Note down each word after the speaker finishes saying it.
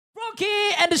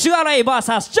and SUGARRAE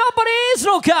vs Japanese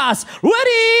rockers.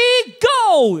 Ready,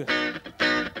 go!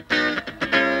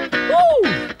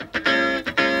 Woo!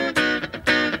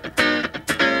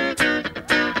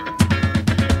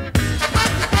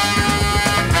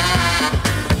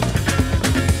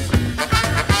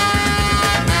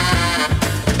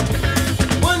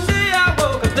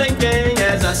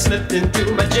 I slipped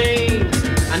into my jeans.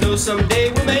 I know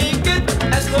someday we'll make it,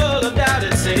 as full of doubt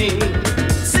it seems.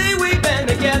 See, we've been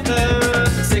together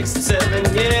for 6 to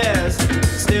 7 years.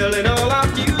 Still in all our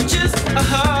futures, a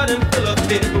heart and full of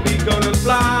fear. But we're gonna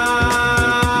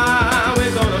fly,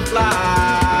 we're gonna fly.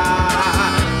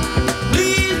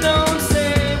 Please don't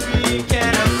say we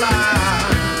can't fly.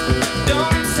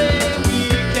 Don't say we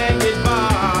can't get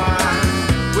far.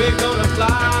 We're gonna fly.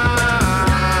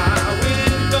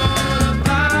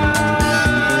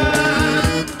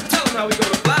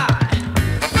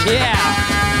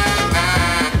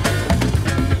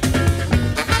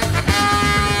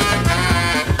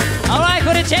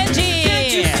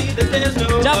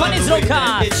 Japanese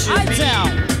rockers, eyes down.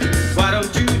 Why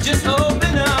don't you just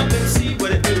open up and see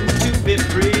what it means to be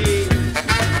free?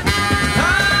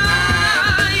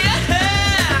 Ah, yeah,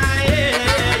 yeah,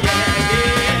 yeah.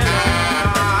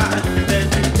 Then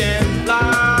you can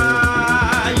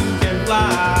fly, you can fly.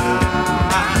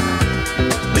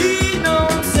 Please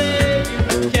don't say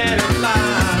you can't fly.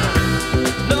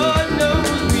 Lord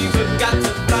knows we've got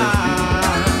to fly.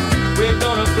 We're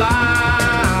gonna fly.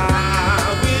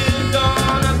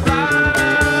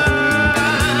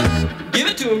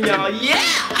 Y'all, yeah!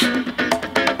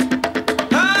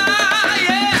 Ah,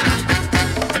 yeah!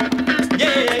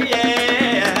 Yeah,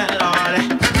 yeah, Lord.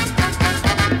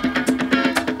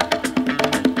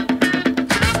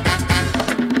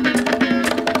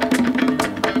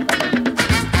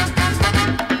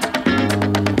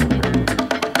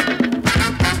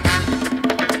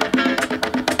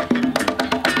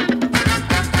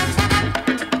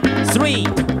 Three,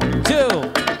 2,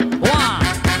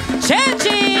 1,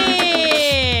 changing!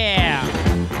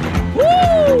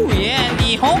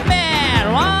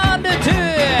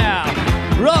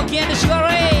 Rocky and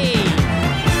SUGARRAE.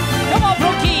 Come on,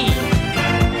 Flocky.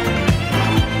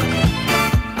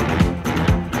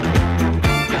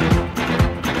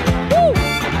 Woo.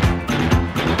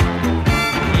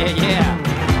 Yeah, yeah.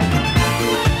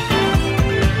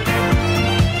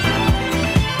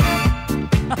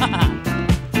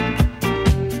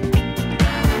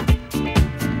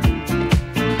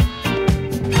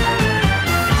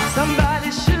 Somebody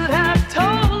should have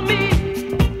told me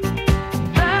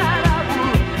that I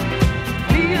would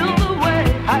feel the way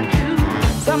I do.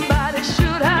 Somebody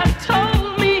should have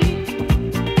told me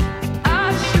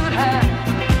I should have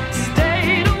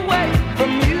stayed away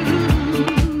from you.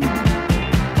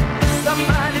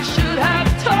 Somebody should have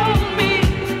told me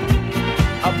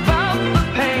about the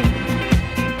pain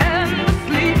and the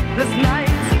sleepless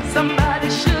nights. Somebody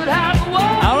should have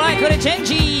warned me. All right, これチェン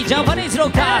ジ。Japanese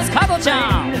rockers, 加藤ち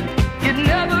ゃん。You'd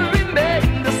never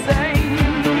remain the same.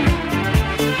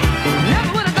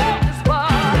 Never would have gone this far.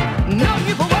 Know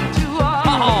you for what you are.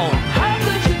 How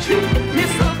could you treat me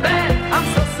so bad? I'm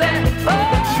so sad. Oh,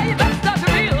 you better start to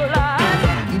realize.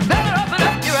 Better open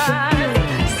up your eyes.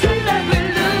 See that we're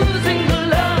losing the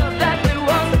love that we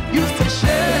once used to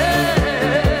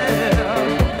share.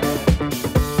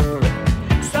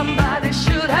 Somebody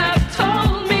should have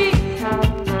told me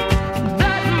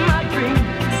that my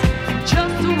dreams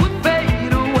just would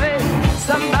fade away.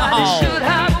 Somebody should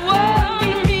have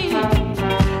warned me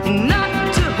not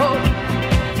to hope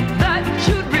that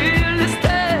you'd really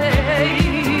stay.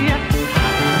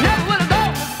 Never would have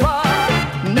gone this far.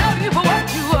 Know you for what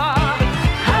you are.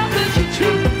 How could you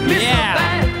treat me so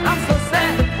bad? I'm so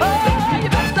sad. Oh, you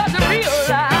better start to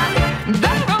realize.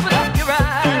 Better open up your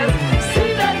eyes.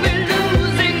 See that we're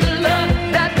losing the love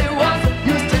that we once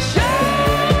used to share.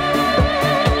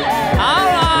 All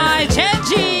right, change.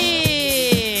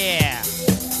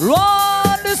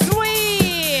 Round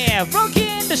 3, Rocky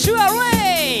and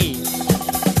SUGARRAE.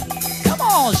 Come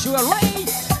on, SUGARRAE.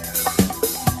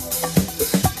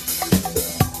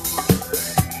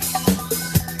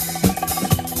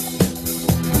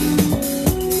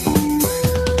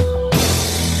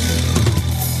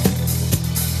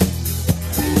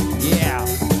 Yeah.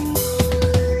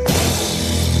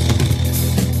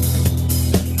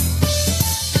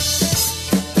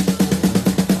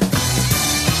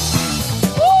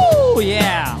 Woo,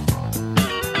 yeah.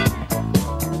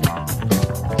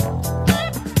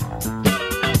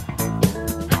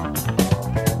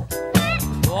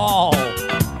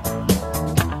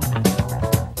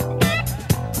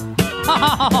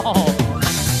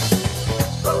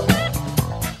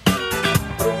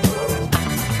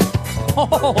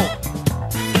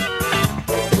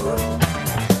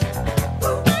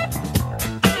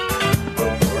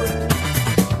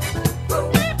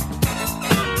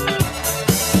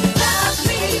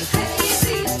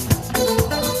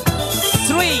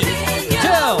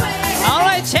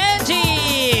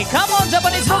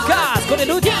 Japanese rockers これ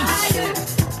ルーティン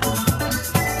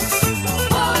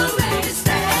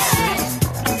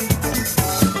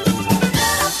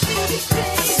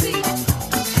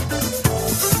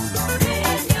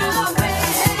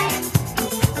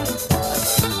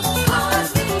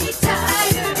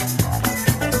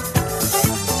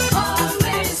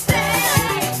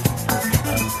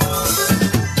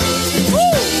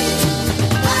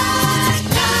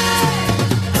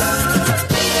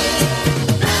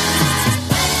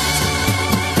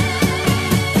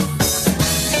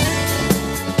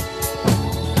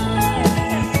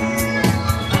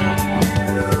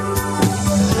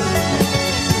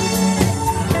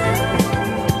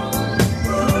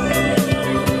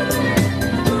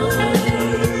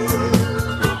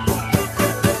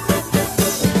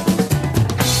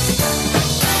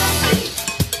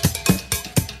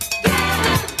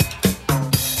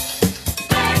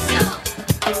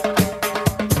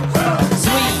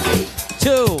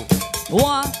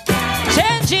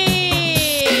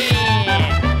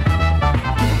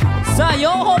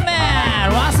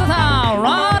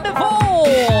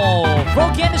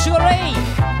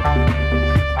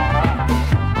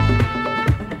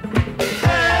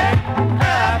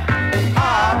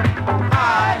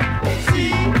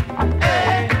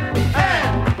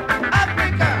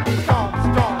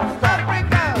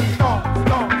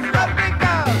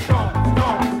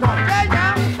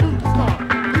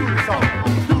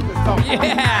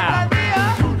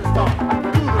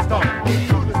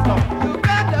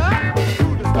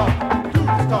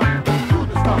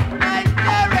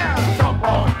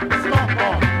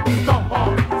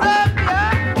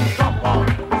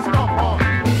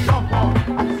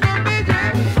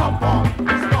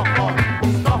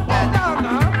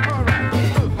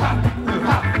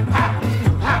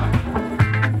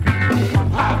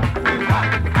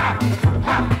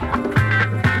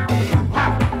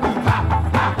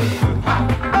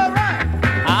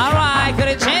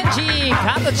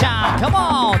FLOCKEY&SUGARRAE Come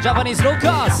on, Japanese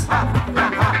rockers.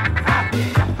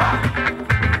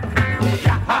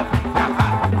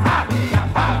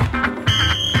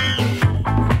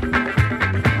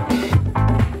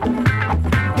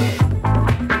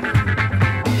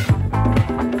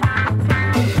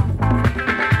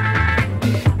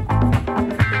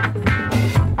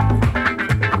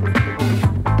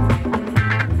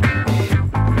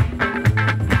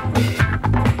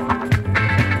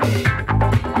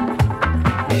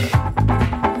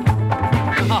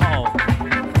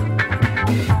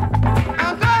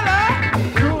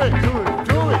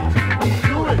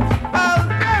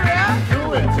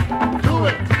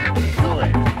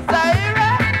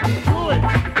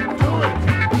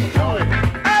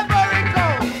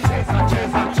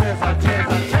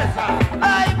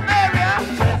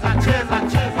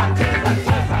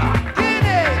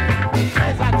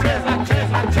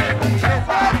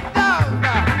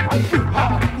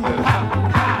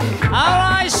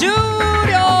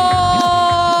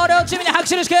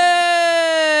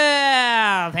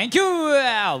 Thank you!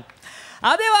 で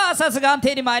は早速安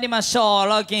定に参りましょう。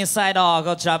ロッキンサイド、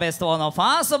こちらベスト4のフ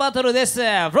ァーストバトルです。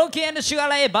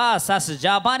FLOCKEY&SUGARRAE vs ジ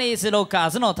ャパニーズロッカー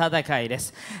ズの戦いで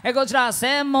す。こちら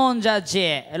専門ジャッ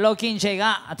ジロッキン J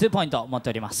が2ポイント持って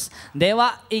おります。で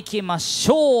は行きまし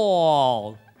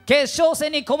ょう。決勝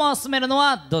戦に駒を進めるの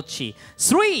はどっち？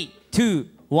 3、2、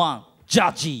1、ジ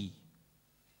ャッジ。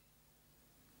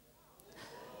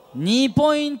2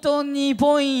ポイント2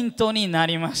ポイントにな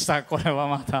りました。これは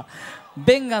また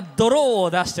ベンがドロー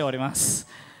を出しております。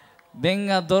ベン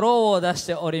がドローを出し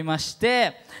ておりまし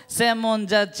て、専門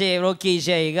ジャッジロッキー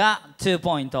J が2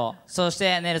ポイント、そし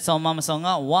てネルソン・マムソン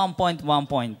が1ポイント1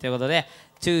ポイントということで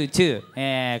2、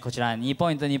2、こちら2ポ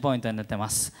イント2ポイントになってま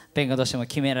す。ベンがどうしても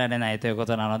決められないというこ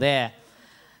となので、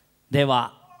で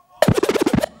は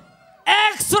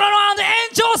エクストララウンド延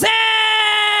長戦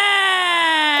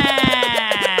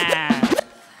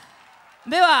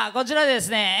ではこちらです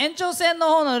ね、延長戦の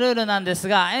方のルールなんです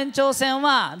が、延長戦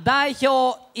は代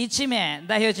表1名、リ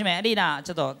ーダー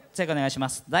ちょっとチェックお願いしま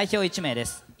す。代表1名で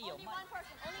す。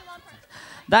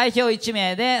代表1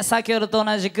名で先ほどと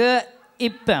同じく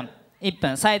1分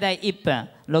最大1分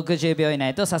60秒以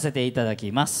内とさせていただ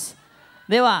きます。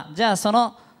ではじゃあそ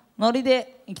のノリ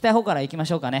で行きたい方から行きま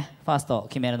しょうかね。ファーストを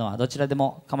決めるのはどちらで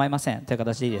も構いませんという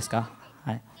形でいいですか。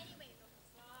はい、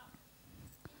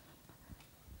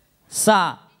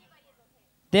さあ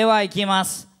では行きま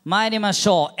す。参りまし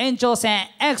ょう。延長戦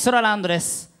エクストララウンドで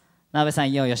す。なべさ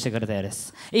ん用意してくれたようで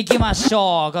す。いきまし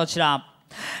ょう。こちら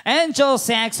延長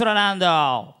戦エクストララウンド、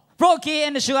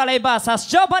FLOCKEY&SUGARRAE vs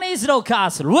ジャパニーズロッカー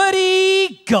ズ、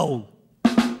Ready Go。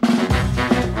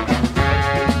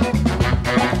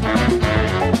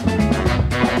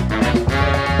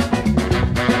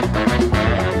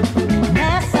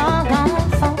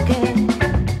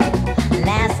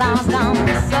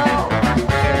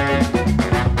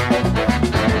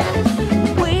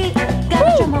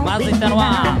まずいったの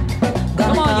は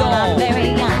Come on yo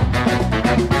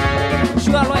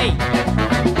SUGARRAE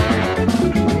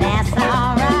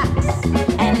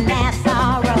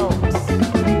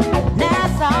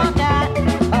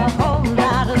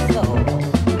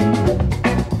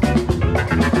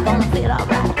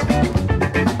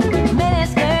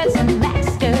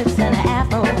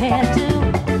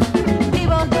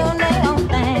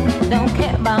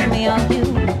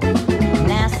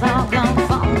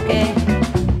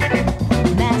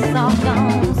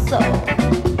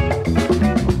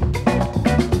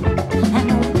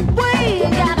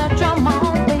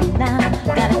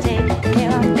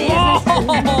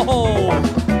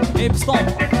Hip stomp.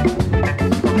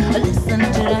 Listen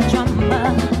to the drummer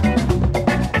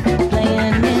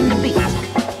playing in the beat.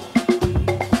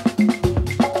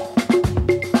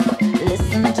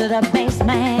 Listen to the bass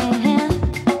man,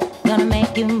 gonna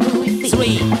make you move your feet.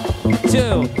 3,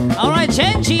 2, alright,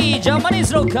 Chenji,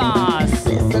 Japanese Rockers.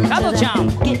 Listen to Kato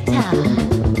chan. the guitar,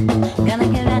 gonna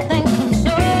get that thing from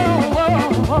soul.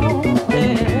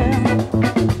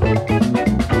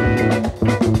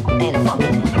 Ain't it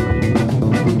funky?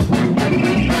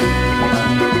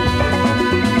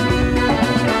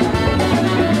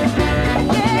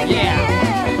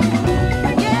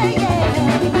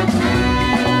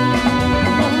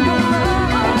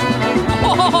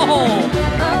 Oh,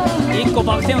 1個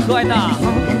バク転を加えた。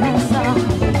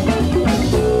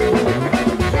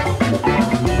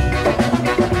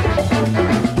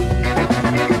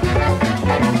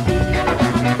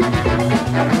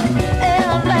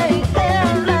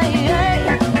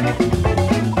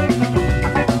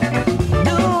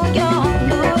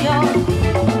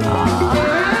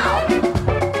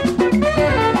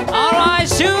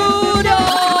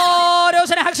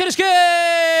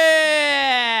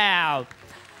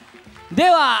で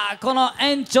はこの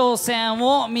延長戦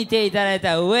を見ていただい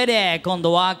た上で今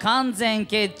度は完全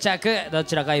決着、ど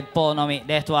ちらか一方のみ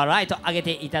レフトはライト上げ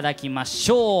ていただきま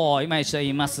しょう。今一度言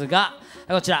いますが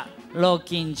こちら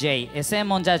LOCKIN J 専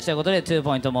門ジャッジということで2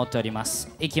ポイントを持っておりま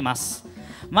す。いきます、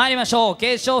参りましょう。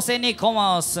決勝戦に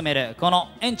駒を進めるこの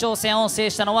延長戦を制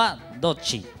したのはどっ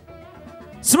ち。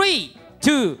 3、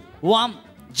2、1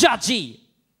ジャッジ。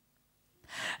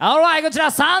Alright、こち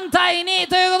ら3対2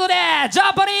ということでジ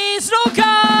ャパニーズロッカ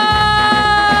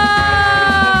ー